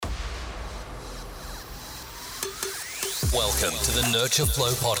Welcome to the Nurture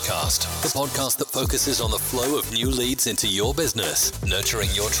Flow podcast, the podcast that focuses on the flow of new leads into your business, nurturing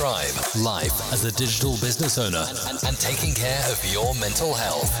your tribe, life as a digital business owner, and taking care of your mental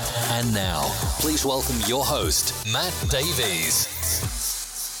health. And now, please welcome your host, Matt Davies.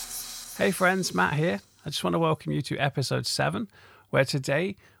 Hey friends, Matt here. I just want to welcome you to episode 7, where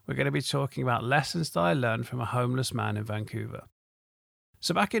today we're going to be talking about lessons that I learned from a homeless man in Vancouver.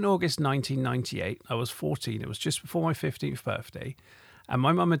 So back in August 1998, I was 14. It was just before my 15th birthday, and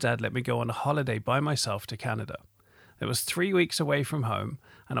my mum and dad let me go on a holiday by myself to Canada. It was 3 weeks away from home,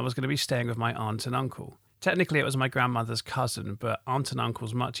 and I was going to be staying with my aunt and uncle. Technically, it was my grandmother's cousin, but aunt and uncle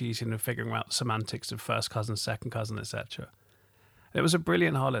was much easier than figuring out the semantics of first cousin, second cousin, etc. It was a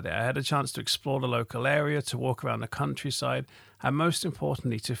brilliant holiday. I had a chance to explore the local area, to walk around the countryside, and most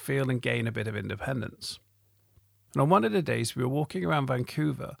importantly, to feel and gain a bit of independence. And on one of the days, we were walking around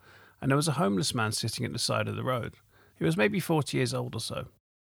Vancouver, and there was a homeless man sitting at the side of the road. He was maybe 40 years old or so.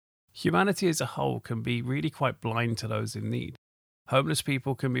 Humanity as a whole can be really quite blind to those in need. Homeless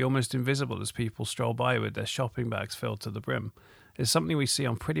people can be almost invisible as people stroll by with their shopping bags filled to the brim. It's something we see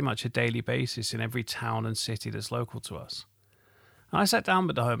on pretty much a daily basis in every town and city that's local to us. And I sat down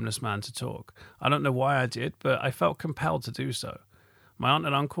with the homeless man to talk. I don't know why I did, but I felt compelled to do so. My aunt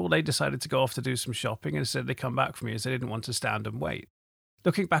and uncle, they decided to go off to do some shopping and said they'd come back for me as they didn't want to stand and wait.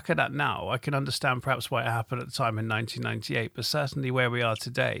 Looking back at that now, I can understand perhaps why it happened at the time in 1998, but certainly where we are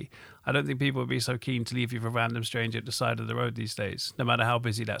today, I don't think people would be so keen to leave you for a random stranger at the side of the road these days, no matter how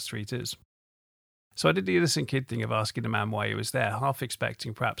busy that street is. So I did the innocent kid thing of asking the man why he was there, half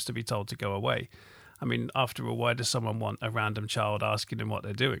expecting perhaps to be told to go away. I mean, after all, why does someone want a random child asking them what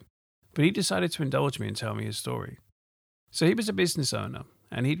they're doing? But he decided to indulge me and tell me his story. So he was a business owner,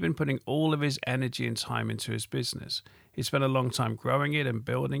 and he'd been putting all of his energy and time into his business. He spent a long time growing it and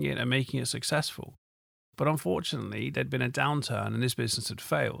building it and making it successful. But unfortunately, there'd been a downturn and his business had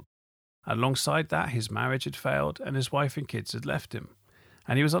failed. Alongside that, his marriage had failed and his wife and kids had left him.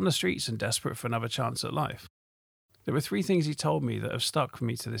 And he was on the streets and desperate for another chance at life. There were 3 things he told me that have stuck with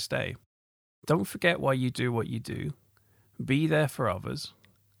me to this day. Don't forget why you do what you do. Be there for others.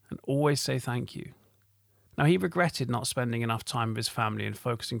 And always say thank you. Now, he regretted not spending enough time with his family and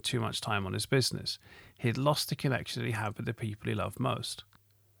focusing too much time on his business. He had lost the connection that he had with the people he loved most.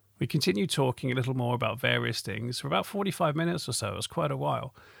 We continued talking a little more about various things for about 45 minutes or so. It was quite a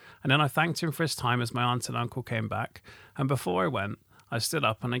while. And then I thanked him for his time as my aunt and uncle came back. And before I went, I stood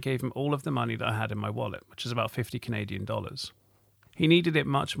up and I gave him all of the money that I had in my wallet, which is about 50 Canadian dollars. He needed it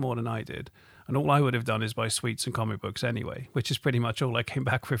much more than I did. And all I would have done is buy sweets and comic books anyway, which is pretty much all I came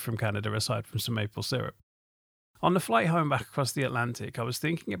back with from Canada aside from some maple syrup. On the flight home back across the Atlantic, I was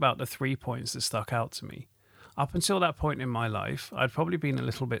thinking about the 3 points that stuck out to me. Up until that point in my life, I'd probably been a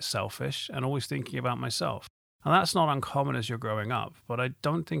little bit selfish and always thinking about myself. And that's not uncommon as you're growing up, but I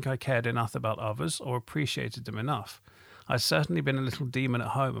don't think I cared enough about others or appreciated them enough. I'd certainly been a little demon at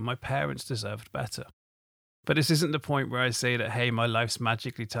home and my parents deserved better. But this isn't the point where I say that, hey, my life's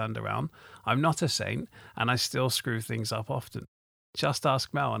magically turned around. I'm not a saint and I still screw things up often. Just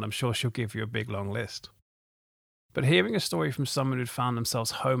ask Mel and I'm sure she'll give you a big long list. But hearing a story from someone who'd found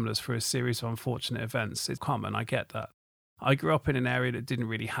themselves homeless through a series of unfortunate events is common, I get that. I grew up in an area that didn't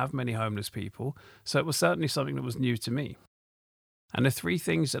really have many homeless people, so it was certainly something that was new to me. And the 3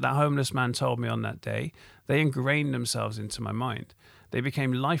 things that homeless man told me on that day, they ingrained themselves into my mind. They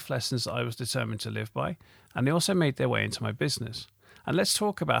became life lessons that I was determined to live by, and they also made their way into my business. And let's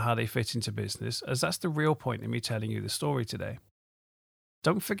talk about how they fit into business, as that's the real point in me telling you the story today.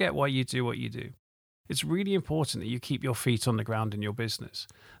 Don't forget why you do what you do. It's really important that you keep your feet on the ground in your business.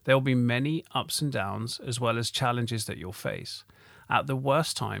 There will be many ups and downs as well as challenges that you'll face. At the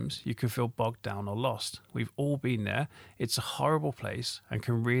worst times, you can feel bogged down or lost. We've all been there. It's a horrible place and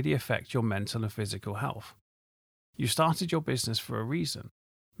can really affect your mental and physical health. You started your business for a reason.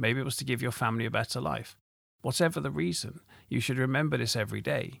 Maybe it was to give your family a better life. Whatever the reason, you should remember this every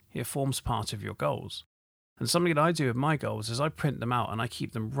day. It forms part of your goals. And something that I do with my goals is I print them out and I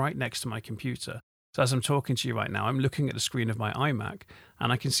keep them right next to my computer. So as I'm talking to you right now, I'm looking at the screen of my iMac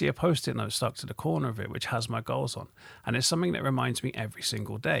and I can see a Post-it note stuck to the corner of it which has my goals on. And it's something that reminds me every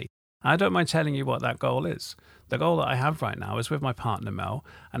single day. I don't mind telling you what that goal is. The goal that I have right now is with my partner Mel,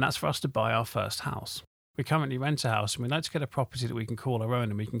 and that's for us to buy our first house. We currently rent a house and we'd like to get a property that we can call our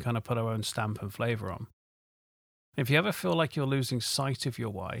own and we can kind of put our own stamp and flavour on. If you ever feel like you're losing sight of your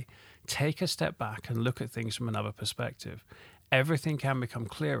why, take a step back and look at things from another perspective. Everything can become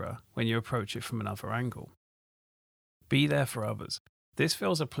clearer when you approach it from another angle. Be there for others. This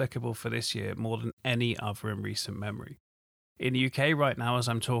feels applicable for this year more than any other in recent memory. In the UK right now, as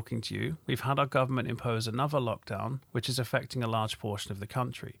I'm talking to you, we've had our government impose another lockdown, which is affecting a large portion of the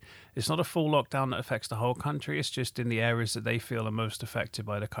country. It's not a full lockdown that affects the whole country, it's just in the areas that they feel are most affected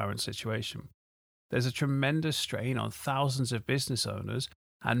by the current situation. There's a tremendous strain on thousands of business owners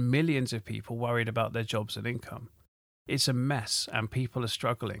and millions of people worried about their jobs and income. It's a mess and people are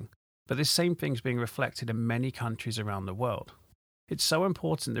struggling, but this same thing's being reflected in many countries around the world. It's so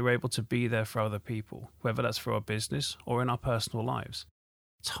important that we're able to be there for other people, whether that's for our business or in our personal lives.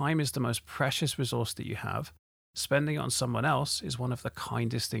 Time is the most precious resource that you have. Spending it on someone else is one of the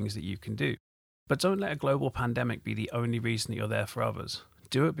kindest things that you can do. But don't let a global pandemic be the only reason that you're there for others.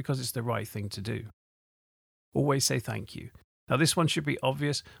 Do it because it's the right thing to do. Always say thank you. Now, this one should be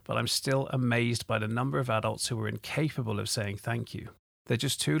obvious, but I'm still amazed by the number of adults who are incapable of saying thank you. They're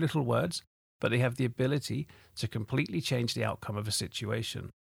just two little words, but they have the ability to completely change the outcome of a situation.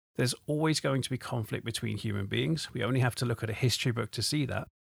 There's always going to be conflict between human beings. We only have to look at a history book to see that.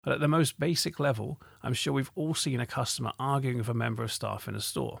 But at the most basic level, I'm sure we've all seen a customer arguing with a member of staff in a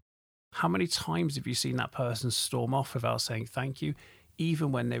store. How many times have you seen that person storm off without saying thank you,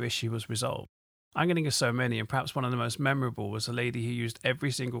 even when their issue was resolved? I'm getting so many, and perhaps one of the most memorable was a lady who used every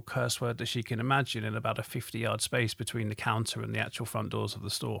single curse word that she can imagine in about a 50-yard space between the counter and the actual front doors of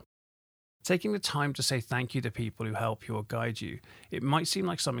the store. Taking the time to say thank you to people who help you or guide you, it might seem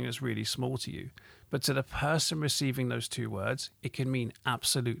like something that's really small to you, but to the person receiving those two words, it can mean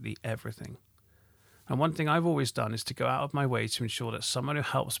absolutely everything. And one thing I've always done is to go out of my way to ensure that someone who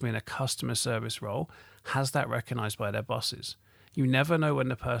helps me in a customer service role has that recognized by their bosses. You never know when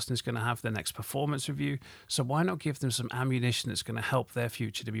the person is going to have their next performance review, so why not give them some ammunition that's going to help their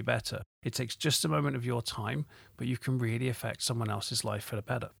future to be better? It takes just a moment of your time, but you can really affect someone else's life for the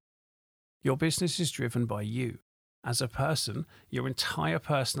better. Your business is driven by you. As a person, your entire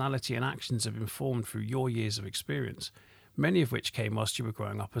personality and actions have been formed through your years of experience, many of which came whilst you were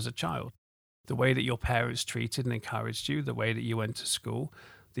growing up as a child. The way that your parents treated and encouraged you, the way that you went to school,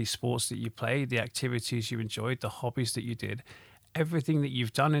 the sports that you played, the activities you enjoyed, the hobbies that you did, everything that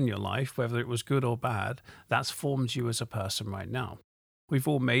you've done in your life, whether it was good or bad, that's formed you as a person right now. We've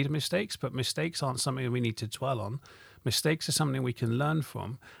all made mistakes, but mistakes aren't something that we need to dwell on. Mistakes are something we can learn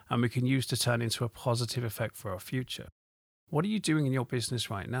from and we can use to turn into a positive effect for our future. What are you doing in your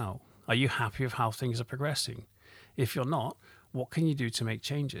business right now? Are you happy with how things are progressing? If you're not, what can you do to make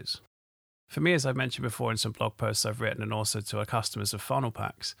changes? For me, as I've mentioned before in some blog posts I've written and also to our customers of funnel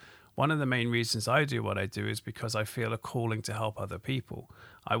packs, one of the main reasons I do what I do is because I feel a calling to help other people.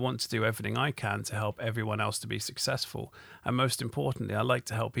 I want to do everything I can to help everyone else to be successful. And most importantly, I like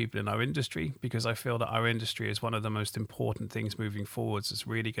to help people in our industry because I feel that our industry is one of the most important things moving forwards that's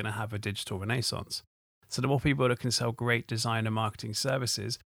really going to have a digital renaissance. So the more people that can sell great design and marketing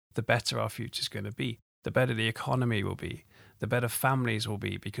services, the better our future is going to be. The better the economy will be. The better families will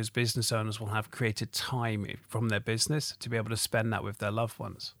be because business owners will have created time from their business to be able to spend that with their loved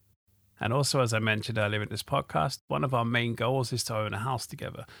ones. And also, as I mentioned earlier in this podcast, one of our main goals is to own a house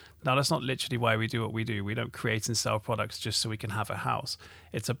together. Now, that's not literally why we do what we do. We don't create and sell products just so we can have a house.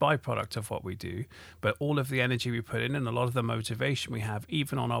 It's a byproduct of what we do. But all of the energy we put in and a lot of the motivation we have,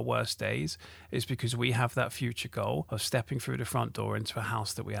 even on our worst days, is because we have that future goal of stepping through the front door into a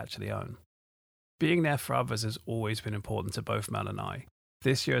house that we actually own. Being there for others has always been important to both Mel and I.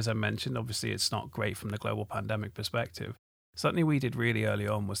 This year, as I mentioned, obviously it's not great from the global pandemic perspective. Something we did really early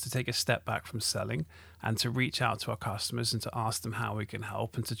on was to take a step back from selling and to reach out to our customers and to ask them how we can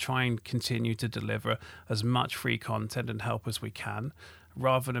help and to try and continue to deliver as much free content and help as we can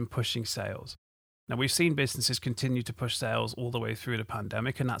rather than pushing sales. Now, we've seen businesses continue to push sales all the way through the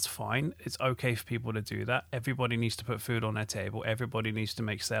pandemic, and that's fine. It's okay for people to do that. Everybody needs to put food on their table. Everybody needs to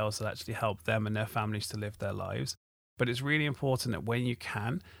make sales that actually help them and their families to live their lives. But it's really important that when you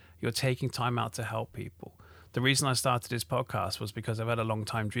can, you're taking time out to help people. The reason I started this podcast was because I've had a long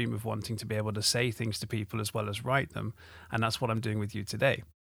time dream of wanting to be able to say things to people as well as write them, and that's what I'm doing with you today.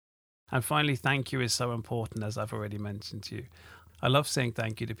 And finally, thank you is so important, as I've already mentioned to you. I love saying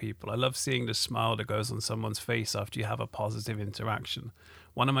thank you to people. I love seeing the smile that goes on someone's face after you have a positive interaction.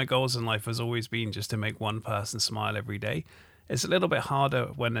 One of my goals in life has always been just to make one person smile every day. It's a little bit harder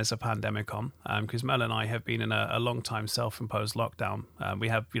when there's a pandemic on, because Mel and I have been in a long time self-imposed lockdown. We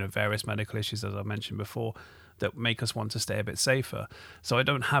have various medical issues, as I mentioned before, that make us want to stay a bit safer. So I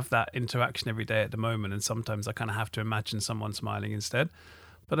don't have that interaction every day at the moment, and sometimes I kind of have to imagine someone smiling instead.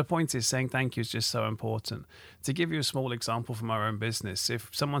 But the point is, saying thank you is just so important. To give you a small example from our own business, if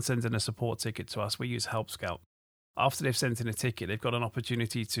someone sends in a support ticket to us, we use Help Scout. After they've sent in a ticket, they've got an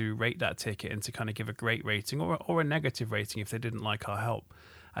opportunity to rate that ticket and to kind of give a great rating or a negative rating if they didn't like our help.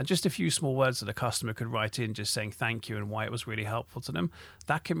 And just a few small words that a customer could write in just saying thank you and why it was really helpful to them,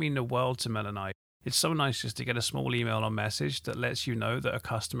 that can mean the world to Mel and I. It's so nice just to get a small email or message that lets you know that a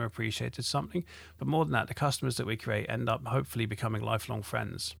customer appreciated something. But more than that, the customers that we create end up hopefully becoming lifelong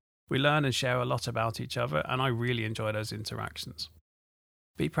friends. We learn and share a lot about each other, and I really enjoy those interactions.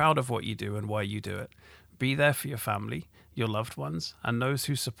 Be proud of what you do and why you do it. Be there for your family, your loved ones, and those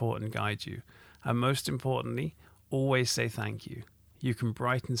who support and guide you. And most importantly, always say thank you. You can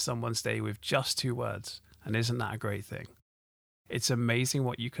brighten someone's day with just 2 words, and isn't that a great thing? It's amazing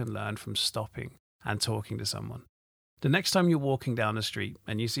what you can learn from stopping and talking to someone. The next time you're walking down the street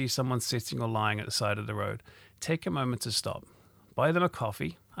and you see someone sitting or lying at the side of the road, take a moment to stop, buy them a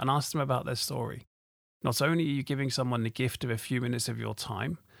coffee, and ask them about their story. Not only are you giving someone the gift of a few minutes of your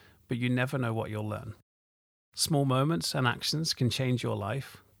time, but you never know what you'll learn. Small moments and actions can change your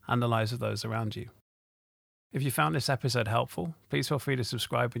life and the lives of those around you. If you found this episode helpful, please feel free to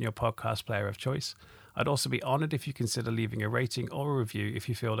subscribe in your podcast player of choice. I'd also be honored if you consider leaving a rating or a review if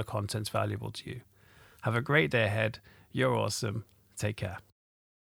you feel the content's valuable to you. Have a great day ahead. You're awesome. Take care.